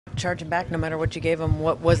charging back no matter what you gave them.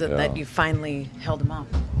 What was it that you finally held them off?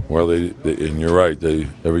 Well, and you're right.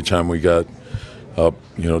 Every time we got up,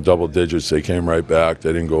 double digits, they came right back.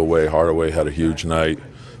 They didn't go away. Hardaway had a huge night,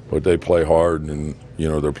 but they play hard, and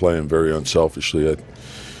they're playing very unselfishly.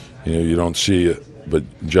 You don't see it, but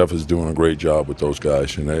Jeff is doing a great job with those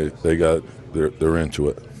guys, and they're into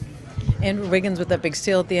it. Andrew Wiggins with that big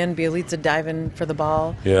steal at the end. Bielitsa diving for the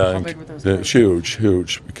ball. Yeah, how big were those it's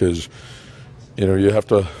huge because you have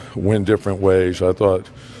to win different ways. I thought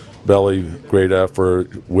Belly, great effort.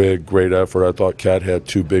 Wig, great effort. I thought Cat had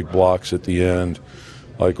 2 big blocks at the end.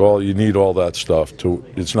 You need all that stuff.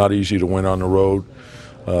 It's not easy to win on the road.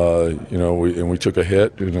 We took a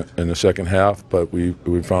hit in the second half, but we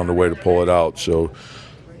found a way to pull it out. So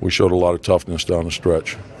we showed a lot of toughness down the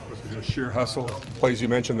stretch. The sheer hustle plays you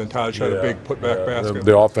mentioned. Then Taj had a big putback basket.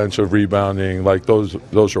 The offensive rebounding,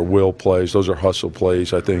 those are will plays. Those are hustle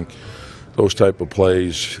plays. I think those type of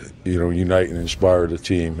plays, unite and inspire the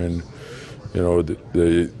team. And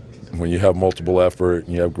when you have multiple effort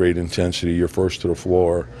and you have great intensity, you're first to the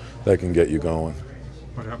floor. That can get you going.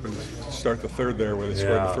 What happened to start the third there where they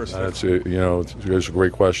scored the first? That's it's a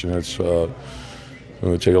great question. It's when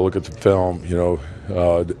we take a look at the film.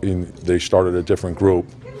 They started a different group,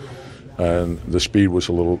 and the speed was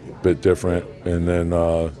a little bit different. And then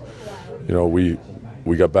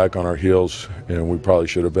we got back on our heels, and we probably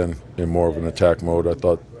should have been in more of an attack mode. I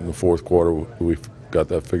thought in the fourth quarter we got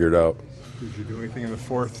that figured out. Did you do anything in the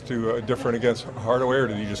fourth to different against Hardaway, or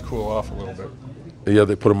did you just cool off a little bit? Yeah,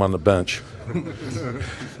 they put him on the bench.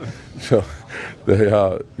 So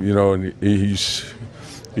and he's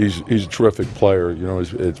a terrific player.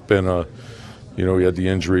 It's been he had the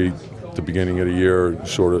injury at the beginning of the year,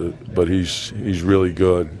 but he's really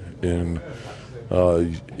good, and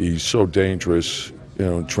he's so dangerous.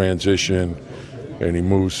 Transition, and he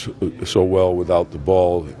moves so well without the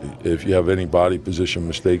ball. If you have any body position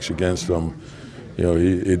mistakes against him,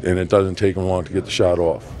 and it doesn't take him long to get the shot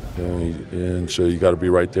off. And so you got to be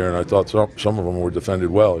right there. And I thought some of them were defended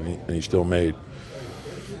well, and he still made.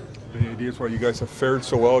 Any ideas why you guys have fared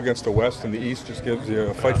so well against the West and the East? Just gives you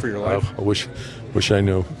a fight for your life. I wish I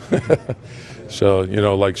knew. So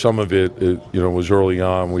some of it was early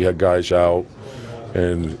on. We had guys out.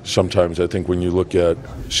 And sometimes I think when you look at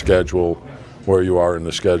schedule, where you are in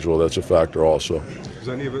the schedule, that's a factor also. Is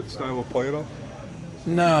any of it style of play at all?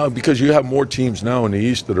 No, because you have more teams now in the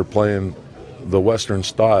East that are playing the Western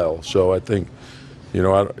style. So I think, when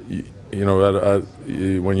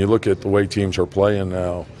you look at the way teams are playing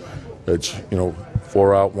now, it's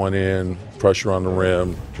 4 out, 1 in, pressure on the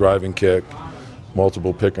rim, driving kick,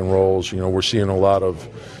 multiple pick and rolls. We're seeing a lot of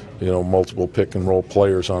multiple pick and roll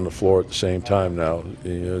players on the floor at the same time now.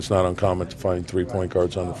 It's not uncommon to find 3-point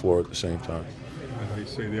guards on the floor at the same time. I know you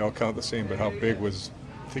say they all count the same, but how big was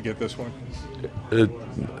to get this one?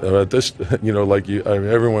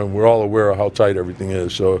 Everyone, we're all aware of how tight everything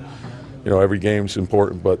is. So, every game's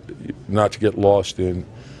important, but not to get lost in,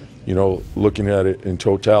 looking at it in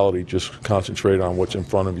totality. Just concentrate on what's in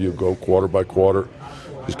front of you. Go quarter by quarter.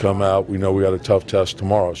 Just come out. We know we got a tough test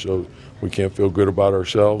tomorrow, so we can't feel good about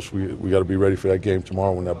ourselves. We got to be ready for that game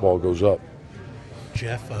tomorrow when that ball goes up.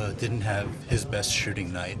 Jeff didn't have his best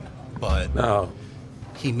shooting night, but No.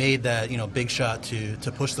 he made that big shot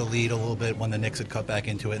to push the lead a little bit when the Knicks had cut back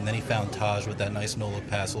into it, and then he found Taj with that nice no-look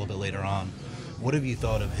pass a little bit later on. What have you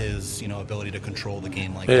thought of his ability to control the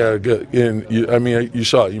game like that? Yeah, good. And you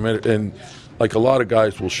saw it. You made it, and a lot of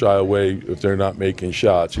guys will shy away if they're not making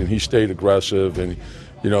shots, and he stayed aggressive, and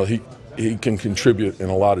he can contribute in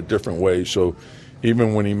a lot of different ways. So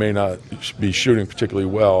even when he may not be shooting particularly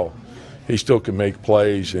well, he still can make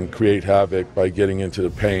plays and create havoc by getting into the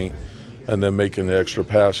paint and then making the extra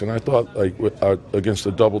pass. And I thought, against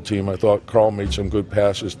the double team, I thought Carl made some good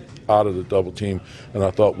passes out of the double team, and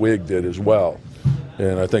I thought Wig did as well.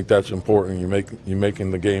 And I think that's important. You're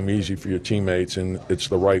making the game easy for your teammates, and it's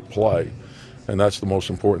the right play. And that's the most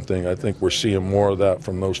important thing. I think we're seeing more of that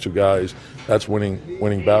from those two guys. That's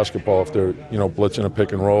winning basketball. If they're blitzing a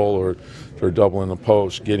pick and roll, or they're doubling the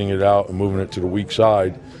post, getting it out and moving it to the weak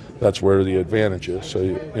side, that's where the advantage is.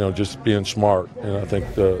 So just being smart, and I think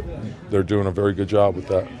they're doing a very good job with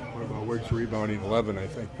that. What about Wiggs rebounding 11? I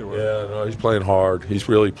think there were. Yeah, no, he's playing hard. He's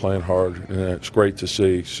really playing hard, and it's great to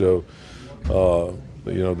see. So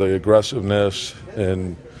the aggressiveness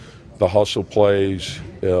and the hustle plays.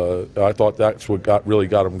 I thought that's what really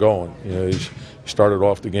got him going. He started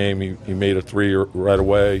off the game. He made a 3 right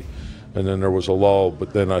away, and then there was a lull.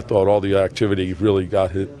 But then I thought all the activity really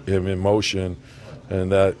got him in motion,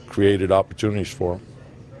 and that created opportunities for him.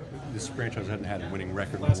 This franchise hadn't had a winning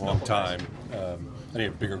record in a long time. I think you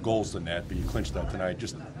have bigger goals than that, but you clinched that tonight.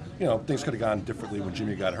 Just things could have gone differently when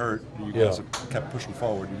Jimmy got hurt. You guys have kept pushing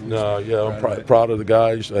forward. No, I'm proud of the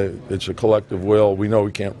guys. It's a collective will. We know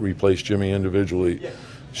we can't replace Jimmy individually,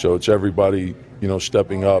 so it's everybody,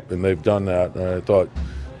 stepping up, and they've done that. And I thought,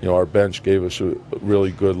 our bench gave us a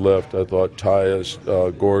really good lift. I thought Tyus,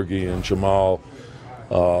 Gorgie, and Jamal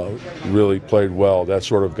really played well. That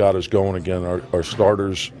sort of got us going again. Our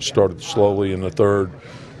starters started slowly in the third,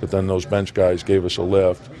 but then those bench guys gave us a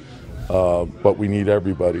lift. But we need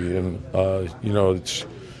everybody, and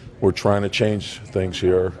we're trying to change things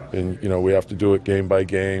here, and we have to do it game by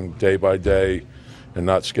game, day by day, and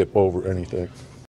not skip over anything.